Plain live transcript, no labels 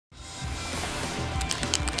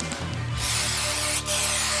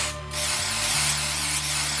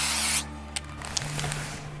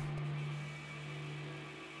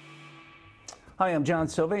Hi, I'm John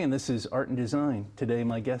Sauve, and this is Art and Design. Today,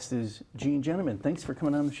 my guest is Eugene Jenneman. Thanks for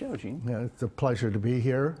coming on the show, Gene. Yeah, it's a pleasure to be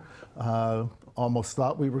here. Almost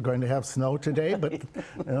thought we were going to have snow today, but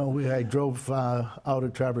I drove out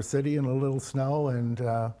of Traverse City in a little snow, and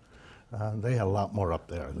they had a lot more up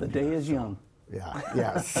there. The day is young. Yeah.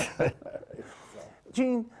 Yes.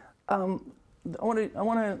 Gene,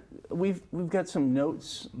 we've got some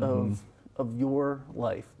notes of your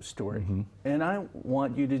life story, and I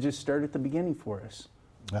want you to just start at the beginning for us.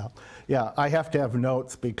 Yeah, I have to have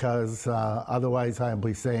notes because otherwise I'll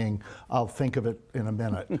be saying I'll think of it in a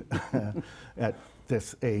minute at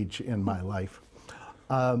this age in my life.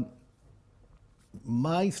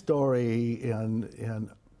 My story, and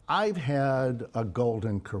I've had a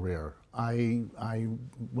golden career.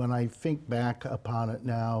 When I think back upon it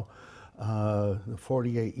now, the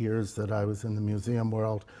 48 years that I was in the museum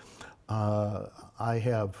world, I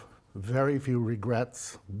have very few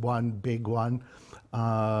regrets, one big one,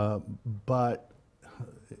 but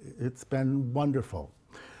it's been wonderful.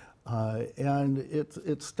 And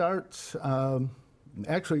it starts,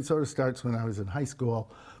 actually it sort of starts when I was in high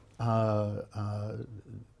school. My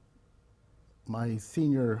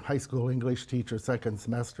senior high school English teacher, second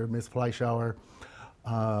semester, Miss Fleischauer,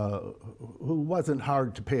 who wasn't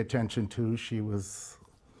hard to pay attention to. She was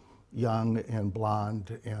young and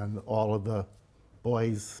blonde, and all of the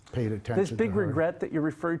boys paid attention to her. This big regret that you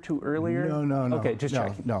referred to earlier? No. Okay, just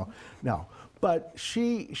checking. No. But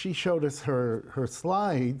she showed us her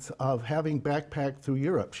slides of having backpacked through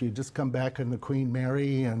Europe. She had just come back in the Queen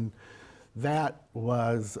Mary, and that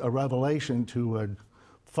was a revelation to a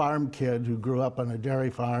farm kid who grew up on a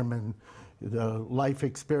dairy farm, and the life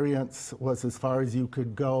experience was as far as you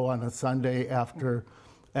could go on a Sunday after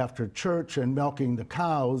church and milking the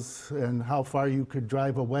cows, and how far you could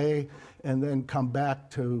drive away and then come back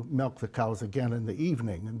to milk the cows again in the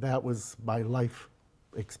evening. And that was my life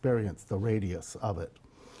experience, the radius of it.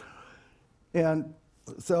 And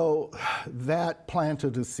so that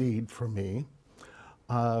planted a seed for me.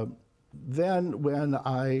 Then when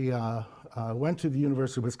I went to the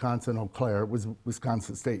University of Wisconsin-Eau Claire, it was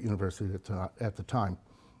Wisconsin State University at the time,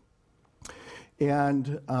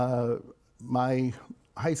 and my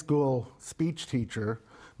high school speech teacher,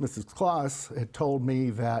 Mrs. Kloss, had told me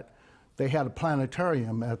that they had a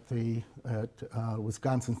planetarium at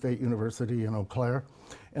Wisconsin State University in Eau Claire,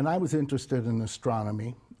 and I was interested in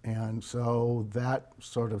astronomy, and so that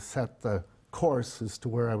sort of set the course as to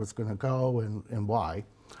where I was going to go and why.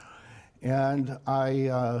 And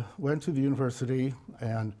I went to the university,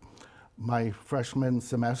 and my freshman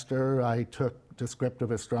semester I took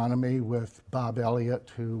descriptive astronomy with Bob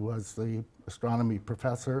Elliott, who was the astronomy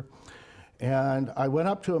professor. And I went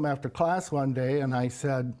up to him after class one day and I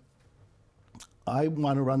said, I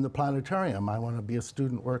want to run the planetarium. I want to be a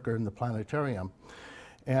student worker in the planetarium.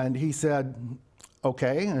 And he said,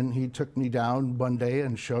 okay, and he took me down one day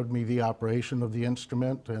and showed me the operation of the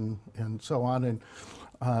instrument and so on. And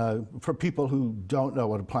for people who don't know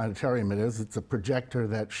what a planetarium is, it's a projector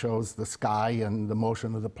that shows the sky and the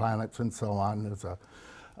motion of the planets and so on. There's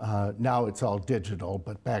now it's all digital,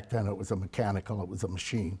 but back then it was a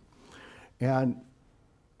machine. And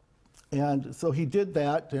so he did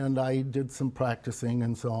that, and I did some practicing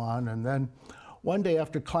and so on. And then one day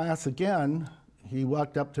after class again, he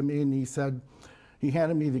walked up to me and he said, he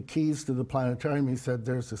handed me the keys to the planetarium. He said,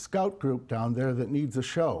 there's a scout group down there that needs a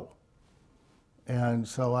show. And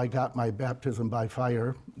so I got my baptism by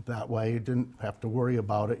fire that way. Didn't have to worry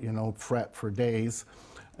about it, fret for days.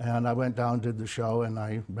 And I went down, did the show, and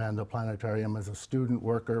I ran the planetarium as a student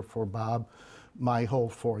worker for Bob my whole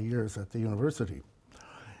 4 years at the university.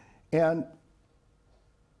 And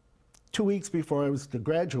 2 weeks before I was to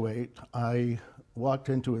graduate, I walked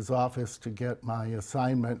into his office to get my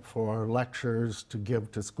assignment for lectures to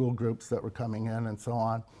give to school groups that were coming in and so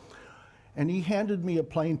on. And he handed me a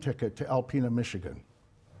plane ticket to Alpena, Michigan.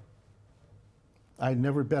 I'd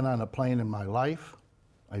never been on a plane in my life.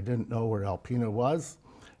 I didn't know where Alpena was.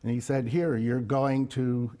 And he said, here, you're going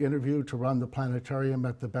to interview to run the planetarium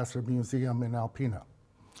at the Besser Museum in Alpena.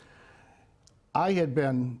 I had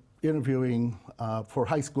been interviewing for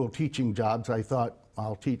high school teaching jobs. I thought,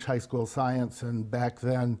 I'll teach high school science, and back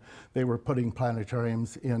then they were putting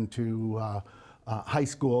planetariums into high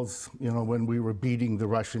schools, when we were beating the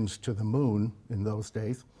Russians to the moon in those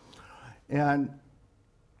days. And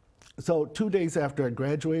so 2 days after I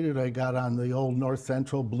graduated, I got on the old North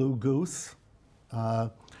Central Blue Goose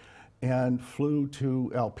and flew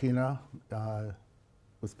to Alpena,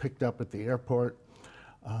 was picked up at the airport,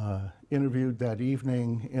 interviewed that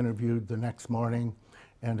evening, interviewed the next morning,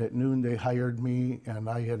 and at noon they hired me, and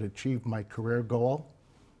I had achieved my career goal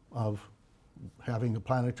of having a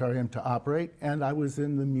planetarium to operate, and I was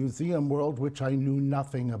in the museum world, which I knew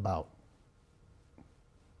nothing about.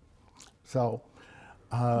 So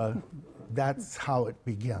that's how it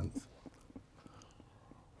begins.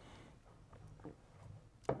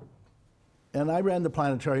 And I ran the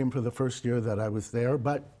planetarium for the first year that I was there,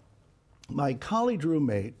 but my college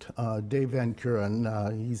roommate, Dave Van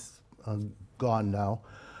Kuren, he's gone now,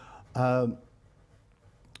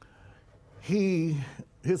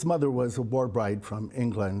 his mother was a war bride from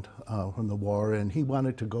England from the war, and he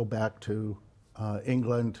wanted to go back to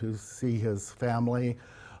England to see his family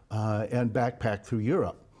and backpack through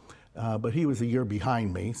Europe. But he was a year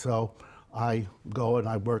behind me, so I go and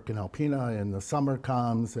I work in Alpena, and the summer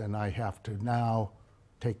comes, and I have to now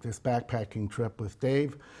take this backpacking trip with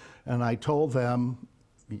Dave. And I told them,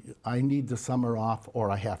 I need the summer off or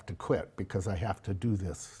I have to quit because I have to do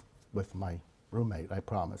this with my roommate, I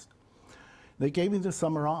promised. They gave me the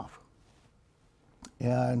summer off.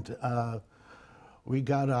 And we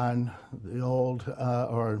got on the old,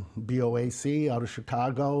 or BOAC out of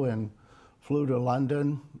Chicago and flew to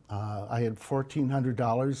London. I had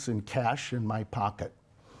 $1,400 in cash in my pocket.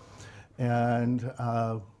 And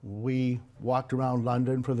we walked around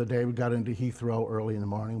London for the day. We got into Heathrow early in the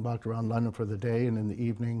morning, walked around London for the day, and in the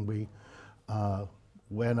evening we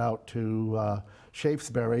went out to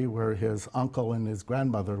Shaftesbury, where his uncle and his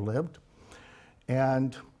grandmother lived.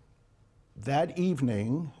 And that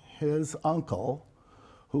evening, his uncle,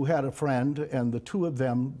 who had a friend, and the two of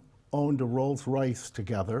them owned a Rolls Royce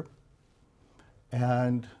together,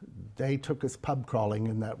 and they took us pub crawling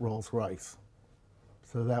in that Rolls Royce.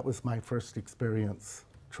 So that was my first experience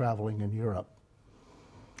traveling in Europe.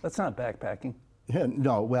 That's not backpacking. Yeah,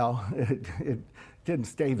 no, well, it didn't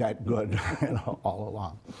stay that good all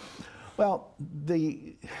along. Well,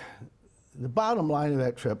 the bottom line of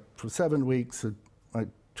that trip, for 7 weeks, I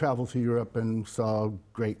traveled through Europe and saw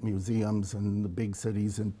great museums in the big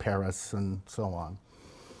cities in Paris and so on.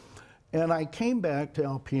 And I came back to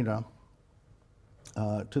Alpena,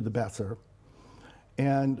 to the Besser,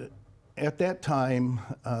 and at that time,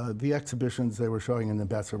 the exhibitions they were showing in the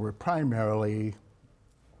Besser were primarily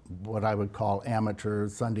what I would call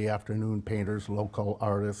amateurs, Sunday afternoon painters, local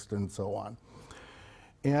artists, and so on.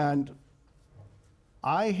 And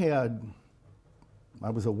I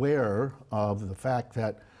was aware of the fact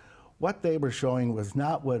that what they were showing was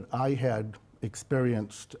not what I had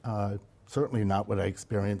experienced, certainly not what I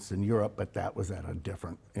experienced in Europe, but that was at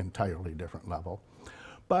a entirely different level.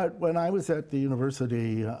 But when I was at the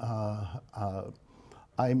university,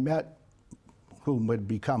 I met whom would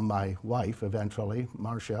become my wife eventually,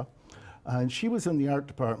 Marcia, and she was in the art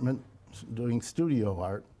department doing studio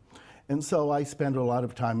art. And so I spent a lot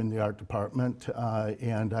of time in the art department,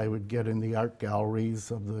 and I would get in the art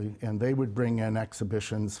galleries and they would bring in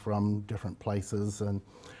exhibitions from different places,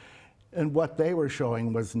 and what they were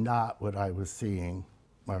showing was not what I was seeing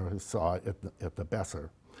or saw at the Besser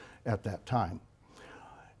at that time.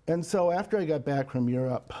 And so after I got back from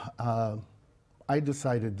Europe, I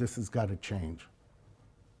decided this has got to change.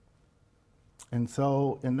 And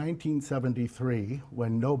so in 1973,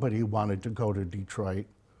 when nobody wanted to go to Detroit,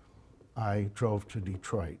 I drove to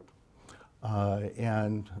Detroit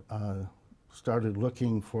and started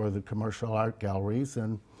looking for the commercial art galleries.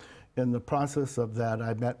 And in the process of that,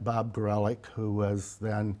 I met Bob Gorelick, who was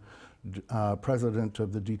then president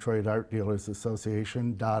of the Detroit Art Dealers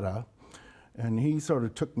Association, DADA. And he sort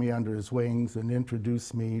of took me under his wings and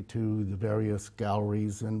introduced me to the various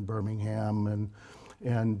galleries in Birmingham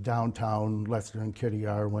and downtown Leicester and Kitty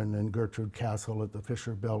Arwen and Gertrude Castle at the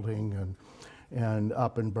Fisher Building, and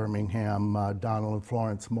up in Birmingham, Donald and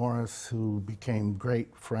Florence Morris, who became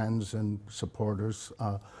great friends and supporters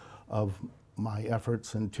of my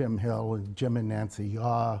efforts, and Tim Hill and Jim and Nancy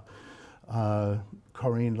Yaw,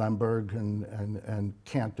 Corrine Lemberg and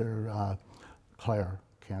Cantor, Claire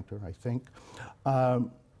Cantor, I think,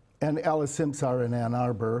 and Alice Simsar in Ann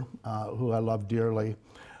Arbor, who I love dearly,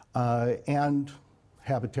 and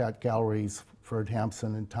Habitat Galleries, Ferd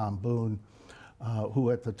Hampson and Tom Boone,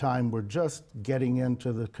 who at the time were just getting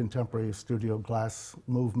into the contemporary studio glass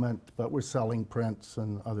movement, but were selling prints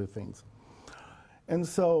and other things. And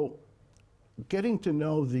so getting to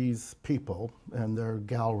know these people and their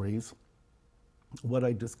galleries, what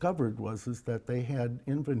I discovered is that they had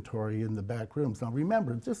inventory in the back rooms. Now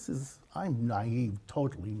remember, I'm naive,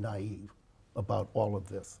 totally naive about all of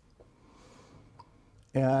this.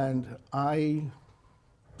 And I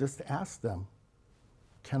just asked them,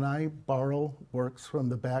 can I borrow works from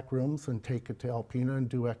the back rooms and take it to Alpena and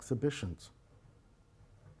do exhibitions?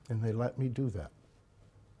 And they let me do that.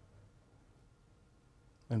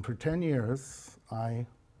 And for 10 years, I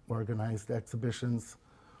organized exhibitions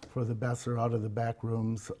for the Besser out of the back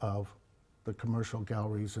rooms of the commercial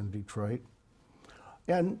galleries in Detroit.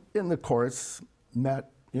 And in the course,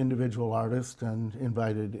 met individual artists and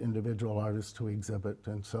invited individual artists to exhibit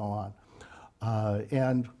and so on.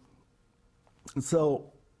 And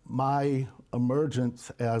so my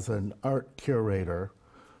emergence as an art curator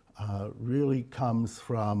really comes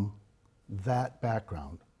from that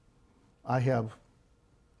background. I have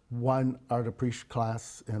one art appreciation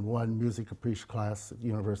class and one music appreciation class at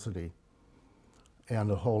university,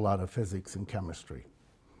 and a whole lot of physics and chemistry.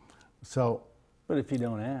 So, but if you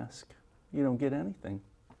don't ask, you don't get anything.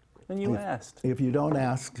 And you asked. If you don't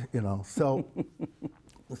ask, you know. So,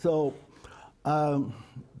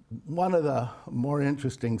 one of the more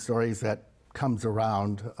interesting stories that comes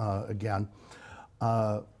around again,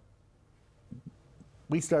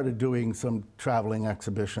 we started doing some traveling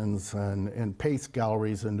exhibitions, and Pace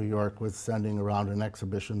Galleries in New York was sending around an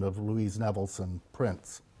exhibition of Louise Nevelson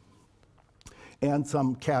prints and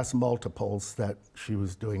some cast multiples that she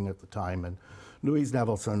was doing at the time. And Louise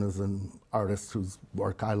Nevelson is an artist whose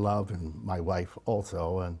work I love, and my wife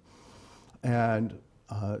also. And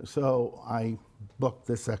so I booked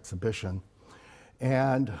this exhibition,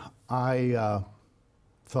 and I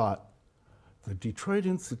thought, the Detroit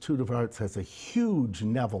Institute of Arts has a huge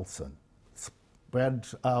Nevelson spread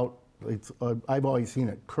out. I've always seen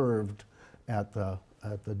it curved at the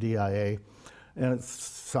DIA, and it's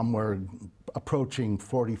somewhere approaching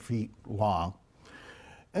 40 feet long.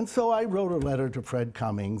 And so I wrote a letter to Fred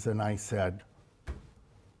Cummings, and I said,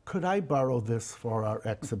 could I borrow this for our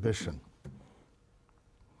exhibition?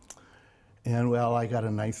 And well, I got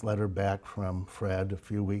a nice letter back from Fred a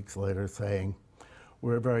few weeks later saying,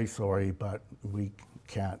 we're very sorry, but we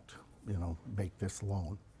can't, you know, make this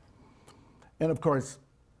loan. And of course,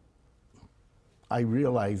 I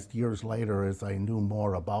realized years later, as I knew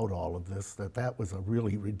more about all of this, that that was a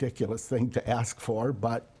really ridiculous thing to ask for,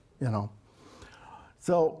 but, you know.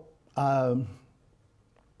 So I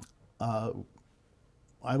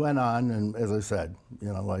went on, and as I said,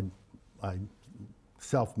 you know, I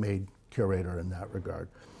self-made curator in that regard.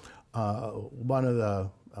 One of the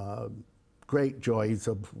great joys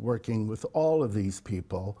of working with all of these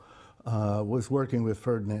people was working with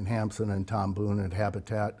Ferdinand Hampson and Tom Boone at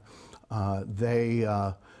Habitat. When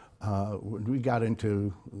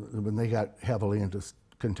they got heavily into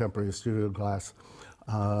contemporary studio glass,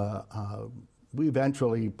 we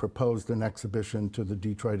eventually proposed an exhibition to the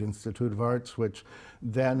Detroit Institute of Arts, which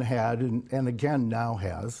then had, and again now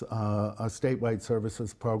has, a statewide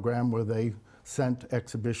services program where they sent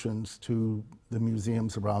exhibitions to the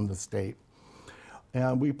museums around the state.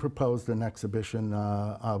 And we proposed an exhibition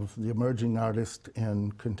of the emerging artist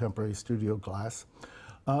in contemporary studio glass,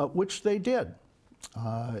 which they did.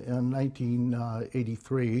 In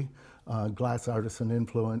 1983, Glass Artisan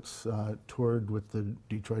Influence toured with the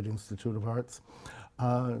Detroit Institute of Arts.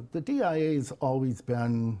 The DIA has always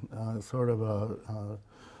been sort of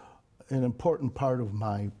an important part of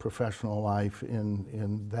my professional life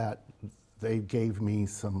in that they gave me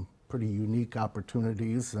some pretty unique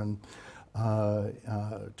opportunities and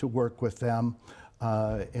to work with them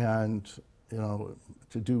and, you know,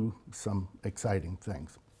 to do some exciting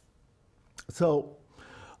things. So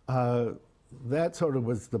that sort of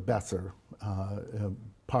was the Besser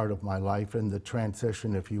part of my life, and the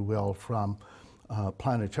transition, if you will, from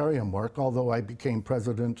planetarium work, although I became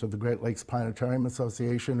president of the Great Lakes Planetarium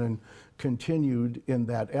Association and continued in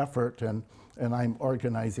that effort, and I'm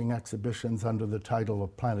organizing exhibitions under the title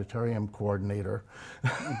of Planetarium Coordinator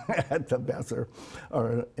at the Besser,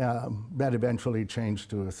 or that eventually changed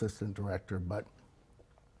to Assistant Director. But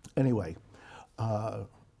anyway,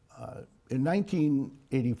 in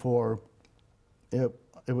 1984,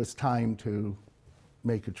 it was time to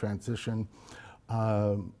make a transition.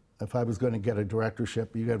 If I was going to get a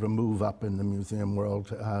directorship, you had to move up in the museum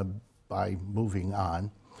world by moving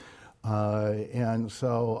on. And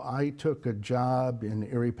so I took a job in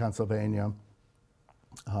Erie, Pennsylvania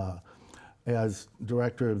as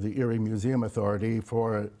director of the Erie Museum Authority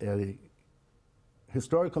for a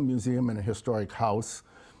historical museum and a historic house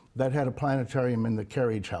that had a planetarium in the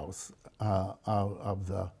carriage house of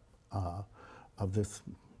this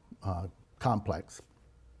complex.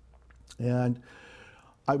 And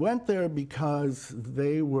I went there because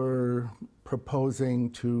they were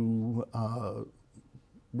proposing to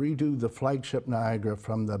redo the flagship Niagara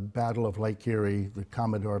from the Battle of Lake Erie, the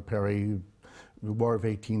Commodore Perry, the War of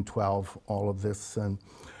 1812, all of this. And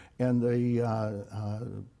the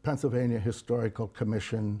Pennsylvania Historical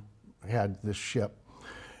Commission had this ship.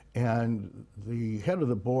 And the head of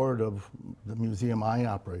the board of the museum I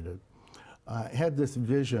operated had this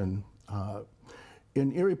vision.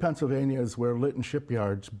 In Erie, Pennsylvania is where Lytton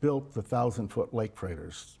Shipyards built the 1,000-foot lake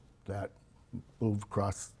freighters that move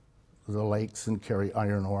across the lakes and carry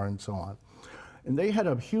iron ore and so on. And they had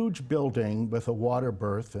a huge building with a water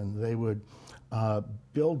berth, and they would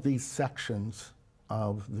build these sections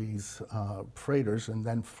of these freighters and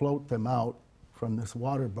then float them out from this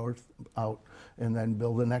water berth out, and then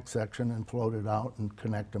build the next section and float it out and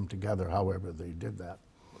connect them together, however they did that.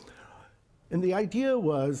 And the idea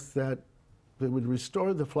was that they would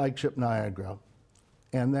restore the flagship Niagara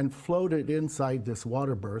and then float it inside this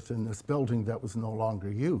water berth in this building that was no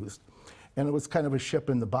longer used. And it was kind of a ship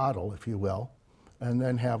in the bottle, if you will, and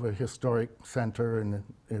then have a historic center and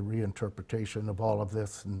a reinterpretation of all of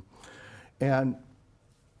this. And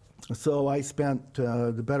so I spent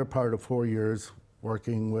the better part of 4 years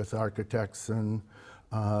working with architects and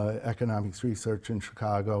economics research in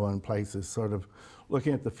Chicago and places, sort of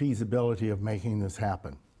looking at the feasibility of making this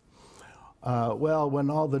happen. Well, when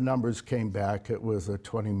all the numbers came back, it was a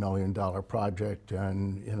 $20 million project,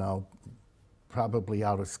 and probably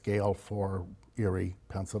out of scale for Erie,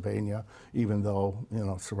 Pennsylvania, even though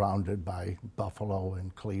surrounded by Buffalo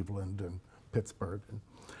and Cleveland and Pittsburgh.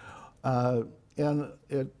 And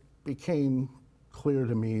it became clear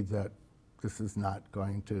to me that this is not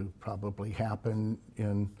going to probably happen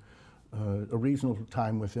in a reasonable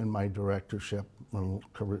time within my directorship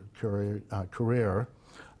career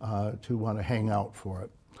to want to hang out for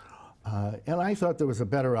it. And I thought there was a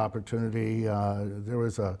better opportunity. There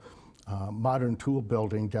was a modern tool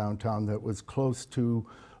building downtown that was close to,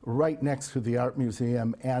 right next to the Art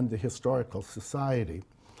Museum and the Historical Society.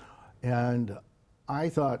 And I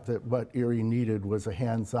thought that what Erie needed was a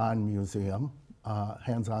hands-on museum,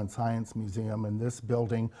 hands-on science museum, and this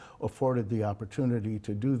building afforded the opportunity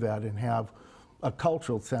to do that and have a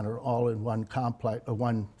cultural center all in one complex,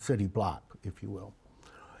 one city block, if you will.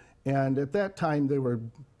 And at that time, they were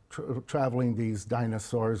traveling these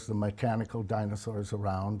dinosaurs, the mechanical dinosaurs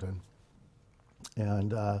around,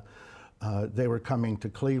 and they were coming to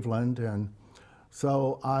Cleveland. And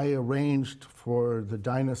so I arranged for the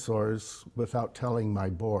dinosaurs, without telling my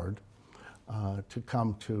board, to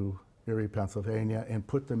come to Erie, Pennsylvania, and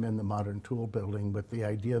put them in the modern tool building with the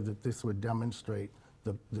idea that this would demonstrate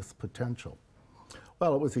this potential.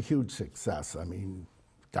 Well, it was a huge success. I mean,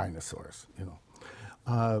 dinosaurs,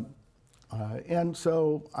 and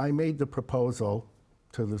so I made the proposal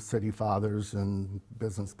to the city fathers and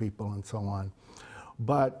business people and so on.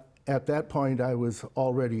 But at that point, I was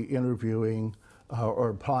already interviewing or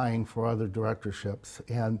applying for other directorships.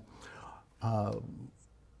 And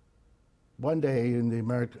one day in the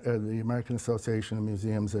American Association of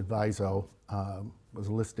Museums Adviso was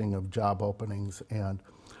a listing of job openings, and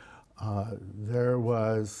there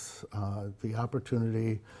was the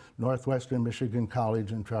opportunity. Northwestern Michigan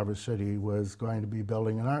College in Traverse City was going to be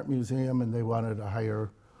building an art museum, and they wanted to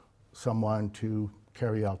hire someone to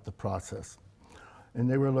carry out the process. And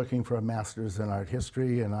they were looking for a master's in art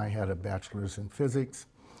history, and I had a bachelor's in physics,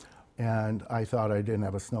 and I thought I didn't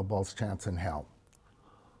have a snowball's chance in hell.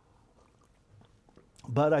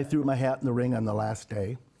 But I threw my hat in the ring on the last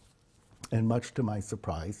day, and much to my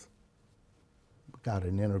surprise, got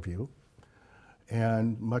an interview.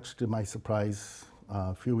 And much to my surprise,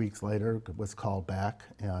 a few weeks later, was called back,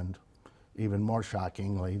 and even more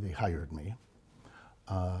shockingly, they hired me.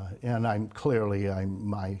 And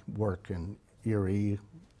my work in Erie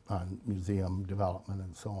on museum development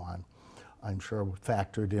and so on, I'm sure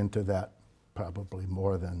factored into that probably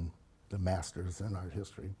more than the master's in art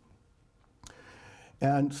history.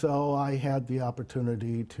 And so I had the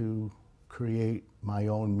opportunity to create my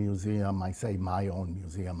own museum. I say my own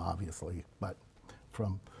museum, obviously, but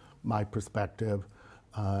from my perspective,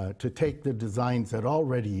 to take the designs that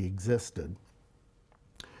already existed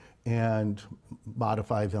and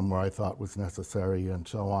modify them where I thought was necessary and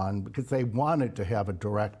so on, because they wanted to have a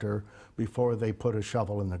director before they put a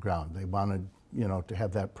shovel in the ground. They wanted, to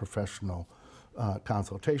have that professional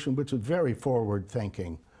consultation, which is very forward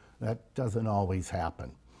thinking. That doesn't always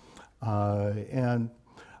happen. And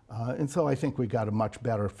so I think we got a much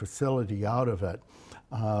better facility out of it.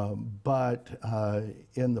 But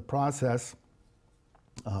in the process,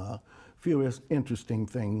 a few interesting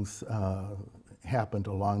things happened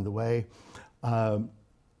along the way. I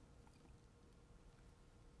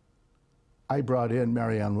brought in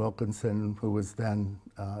Marianne Wilkinson, who was then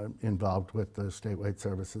involved with the Statewide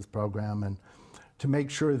Services Program, and to make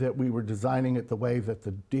sure that we were designing it the way that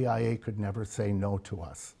the DIA could never say no to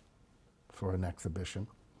us for an exhibition.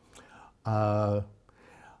 One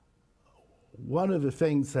of the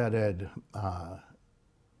things that had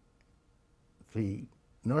the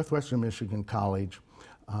Northwestern Michigan College,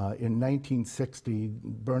 in 1960,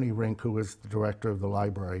 Bernie Rink, who was the director of the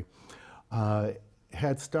library,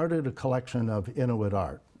 had started a collection of Inuit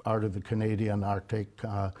art of the Canadian Arctic,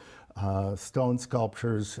 stone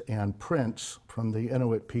sculptures and prints from the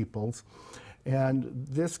Inuit peoples. And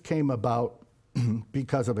this came about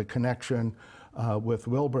because of a connection with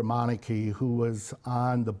Wilbur Meineke, who was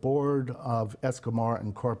on the board of Eskimo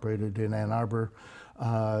Incorporated in Ann Arbor,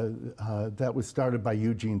 that was started by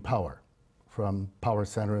Eugene Power from Power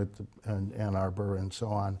Center in Ann Arbor and so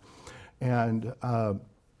on. And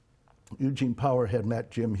Eugene Power had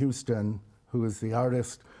met Jim Houston, who is the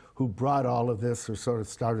artist who brought all of this, or sort of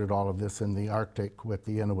started all of this in the Arctic with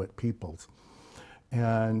the Inuit peoples.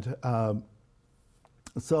 And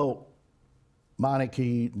so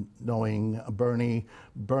Meineke, knowing Bernie,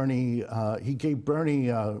 he gave Bernie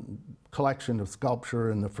a collection of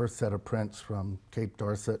sculpture and the first set of prints from Cape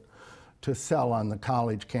Dorset to sell on the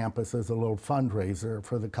college campus as a little fundraiser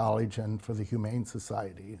for the college and for the Humane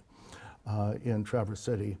Society in Traverse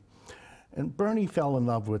City. And Bernie fell in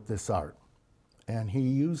love with this art, and he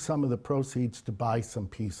used some of the proceeds to buy some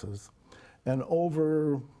pieces. And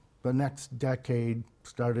over the next decade,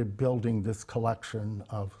 started building this collection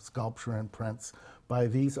of sculpture and prints by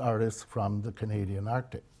these artists from the Canadian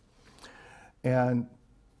Arctic. And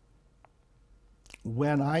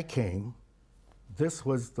when I came, this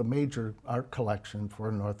was the major art collection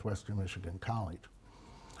for Northwestern Michigan College.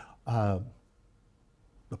 The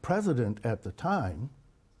president at the time,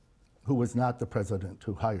 who was not the president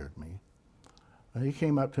who hired me, he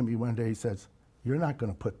came up to me one day, he says, "You're not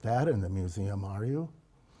going to put that in the museum, are you?"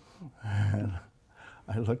 And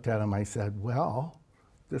I looked at him, I said, "Well,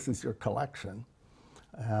 this is your collection."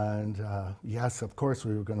 And yes, of course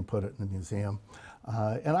we were going to put it in the museum.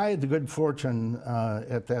 And I had the good fortune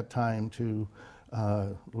at that time to,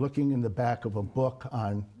 looking in the back of a book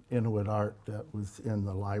on Inuit art that was in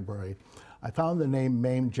the library, I found the name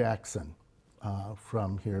Mame Jackson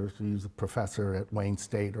from here. She was a professor at Wayne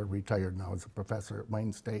State, or retired now as a professor at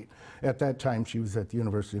Wayne State. At that time, she was at the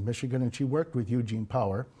University of Michigan, and she worked with Eugene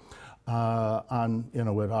Power on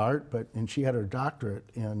Inuit art, and she had her doctorate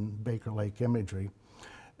in Baker Lake imagery.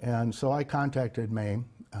 And so I contacted Mame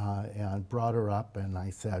and brought her up, and I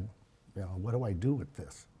said, you know, what do I do with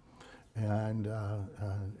this? And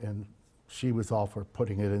she was all for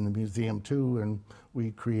putting it in the museum too, and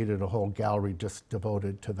we created a whole gallery just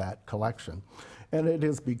devoted to that collection. And it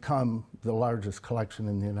has become the largest collection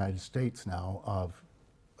in the United States now of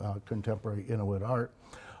contemporary Inuit art.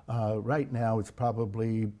 Right now it's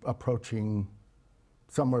probably approaching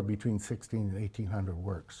somewhere between 16 and 1,800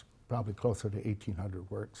 works, probably closer to 1,800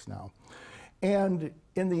 works now. And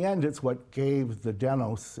in the end, it's what gave the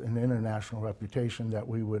Dennos an international reputation that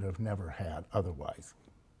we would have never had otherwise.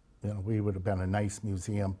 You know, we would have been a nice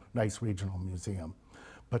museum, nice regional museum.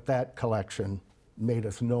 But that collection made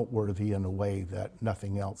us noteworthy in a way that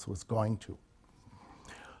nothing else was going to.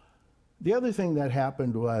 The other thing that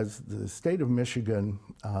happened was the state of Michigan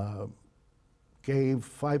gave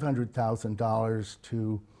 $500,000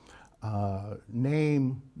 to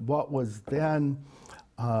name what was then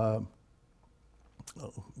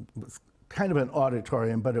was kind of an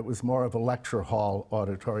auditorium, but it was more of a lecture hall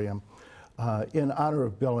auditorium in honor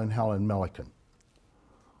of Bill and Helen Milliken.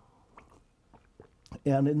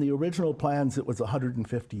 And in the original plans, it was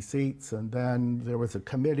 150 seats, and then there was a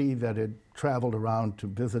committee that had traveled around to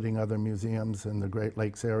visiting other museums in the Great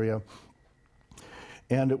Lakes area.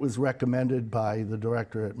 And it was recommended by the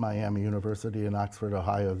director at Miami University in Oxford,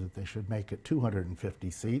 Ohio, that they should make it 250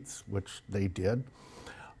 seats, which they did.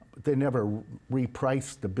 But they never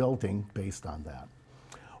repriced the building based on that.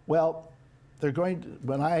 Well, they're going to,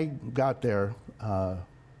 when I got there,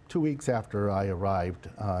 2 weeks after I arrived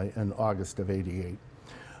in August of '88,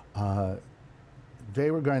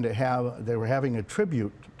 they were having a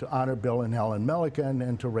tribute to honor Bill and Helen Milliken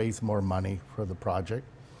and to raise more money for the project.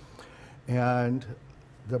 And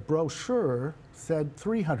the brochure said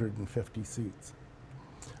 350 seats.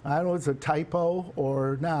 I don't know if it's a typo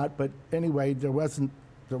or not, but anyway, there wasn't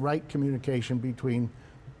the right communication between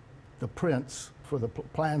the prints for the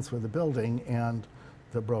plans for the building and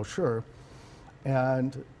the brochure.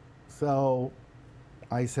 And so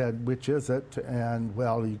I said, which is it? And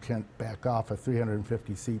well, you can't back off of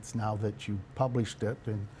 350 seats now that you published it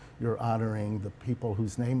and you're honoring the people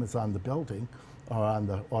whose name is on the building or on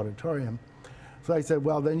the auditorium. So I said,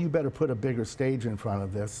 well, then you better put a bigger stage in front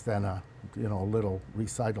of this than a, you know, little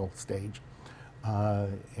recital stage,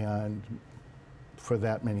 and for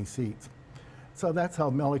that many seats. so that's how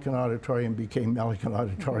Millikan Auditorium became Millikan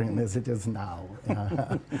Auditorium as it is now.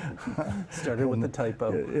 Started with the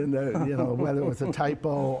typo. Whether it was a typo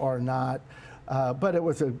or not, but it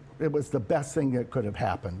was the best thing that could have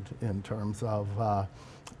happened in terms of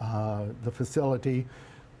the facility.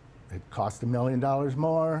 It cost $1 million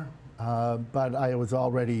more, but I was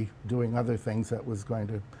already doing other things that was going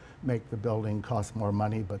to make the building cost more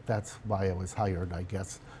money, but that's why I was hired, I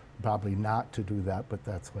guess. Probably not to do that, but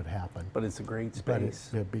that's what happened. But it's a great space.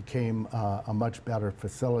 But it became a much better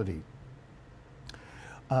facility.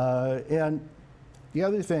 And the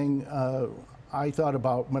other thing I thought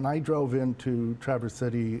about when I drove into Traverse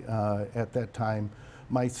City at that time,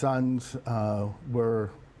 my sons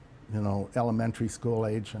were, elementary school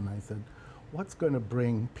age, and I said, what's going to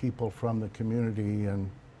bring people from the community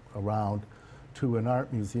and around to an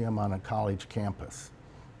art museum on a college campus?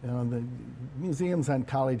 The museums on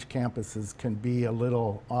college campuses can be a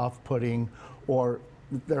little off-putting, or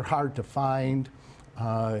they're hard to find,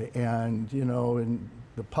 and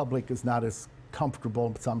the public is not as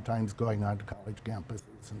comfortable sometimes going on to college campuses.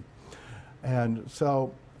 And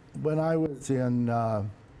so when I was in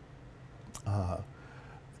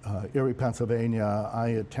Erie, Pennsylvania, I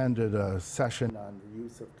attended a session on the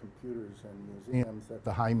use of computers in museums at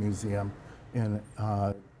the High Museum in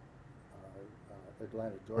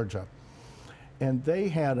Atlanta, Georgia. And they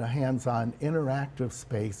had a hands-on interactive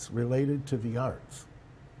space related to the arts.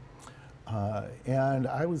 And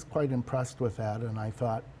I was quite impressed with that, and I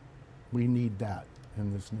thought, we need that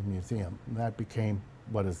in this new museum. And that became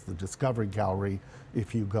what is the Discovery Gallery.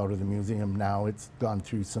 If you go to the museum now, it's gone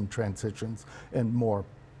through some transitions and more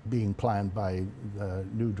being planned by the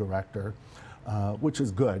new director, which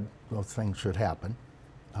is good. Those things should happen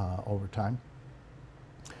over time.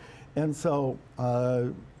 And so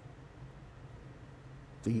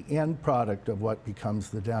the end product of what becomes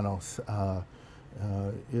the Dennos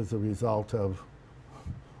is a result of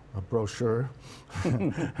a brochure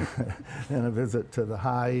and a visit to the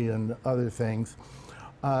High and other things.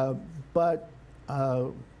 But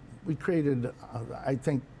we created, I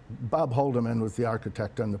think Bob Holdeman was the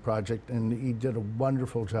architect on the project, and he did a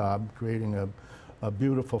wonderful job creating a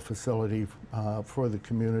beautiful facility for the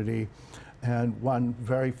community, and one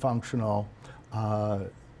very functional.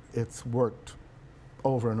 It's worked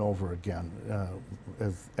over and over again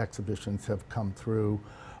as exhibitions have come through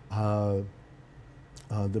the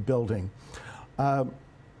building.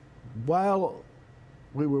 While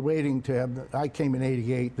we were waiting to have, I came in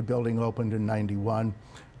 '88, the building opened in '91,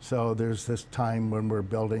 so there's this time when we're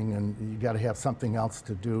building and you got to have something else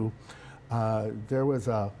to do. There was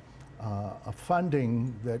a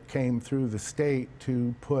funding that came through the state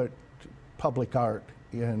to put public art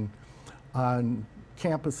on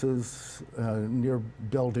campuses near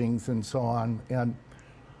buildings and so on, and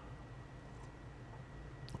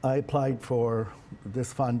I applied for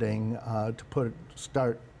this funding to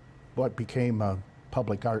start what became a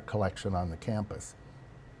public art collection on the campus.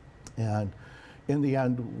 And in the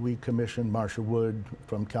end, we commissioned Marcia Wood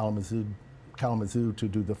from Kalamazoo to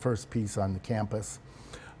do the first piece on the campus.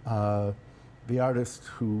 The artist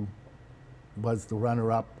who was the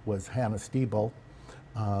runner-up was Hannah Stiebel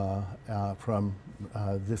from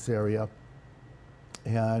this area.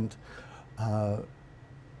 And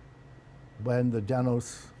when the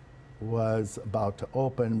Dennos was about to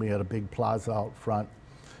open, we had a big plaza out front,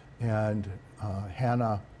 and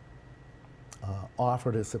Hannah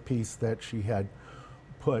offered us a piece that she had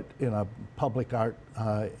put in a public art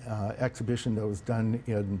exhibition that was done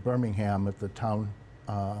in Birmingham at the town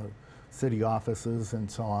city offices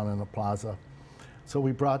and so on in the plaza. So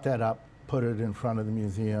we brought that up, put it in front of the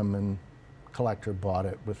museum, and collector bought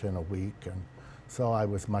it within a week. And so I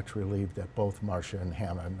was much relieved that both Marcia and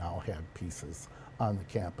Hannah now had pieces on the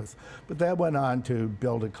campus. But that went on to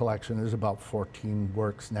build a collection. There's about 14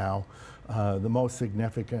 works now, the most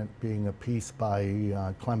significant being a piece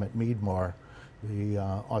by Clement Meadmore, the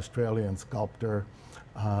Australian sculptor.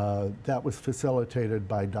 That was facilitated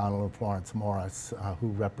by Donald and Florence Morris, who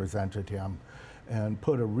represented him, and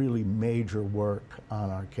put a really major work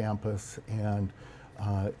on our campus and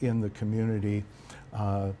in the community.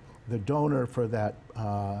 The donor for that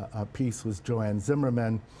piece was Joanne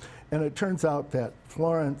Zimmerman, and it turns out that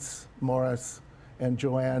Florence Morris and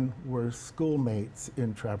Joanne were schoolmates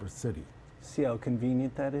in Traverse City. See how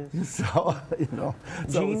convenient that is? So,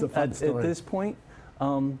 so it was a fun story. At this point,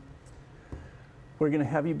 we're going to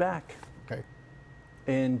have you back. Okay.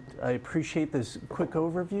 And I appreciate this quick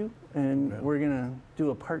overview, and we're going to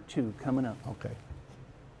do a part 2 coming up. Okay.